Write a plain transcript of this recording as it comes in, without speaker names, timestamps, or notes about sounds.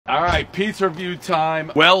All right, pizza review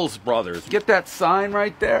time. Wells Brothers. Get that sign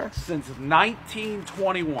right there? Since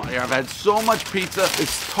 1921. I've had so much pizza,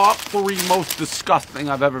 it's top 3 most disgusting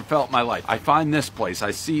I've ever felt in my life. I find this place,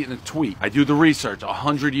 I see it in a tweet. I do the research,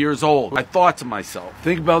 100 years old. I thought to myself,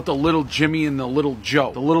 think about the little Jimmy and the little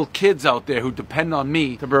Joe. The little kids out there who depend on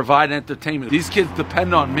me to provide entertainment. These kids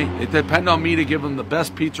depend on me. They depend on me to give them the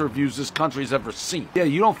best pizza reviews this country's ever seen. Yeah,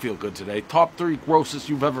 you don't feel good today. Top 3 grossest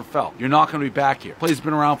you've ever felt. You're not going to be back here. Place has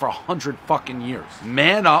been around for 100 fucking years.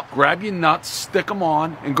 Man up, grab your nuts, stick them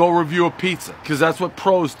on, and go review a pizza. Because that's what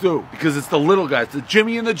pros do. Because it's the little guys, the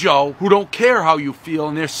Jimmy and the Joe, who don't care how you feel,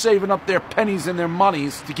 and they're saving up their pennies and their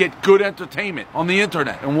monies to get good entertainment on the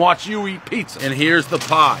internet and watch you eat pizza. And here's the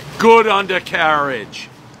pie. Good undercarriage.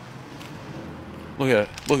 Look at it.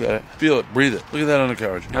 Look at it. Feel it. Breathe it. Look at that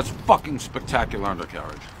undercarriage. That's fucking spectacular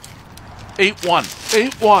undercarriage. 8-1.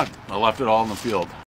 8-1. I left it all in the field.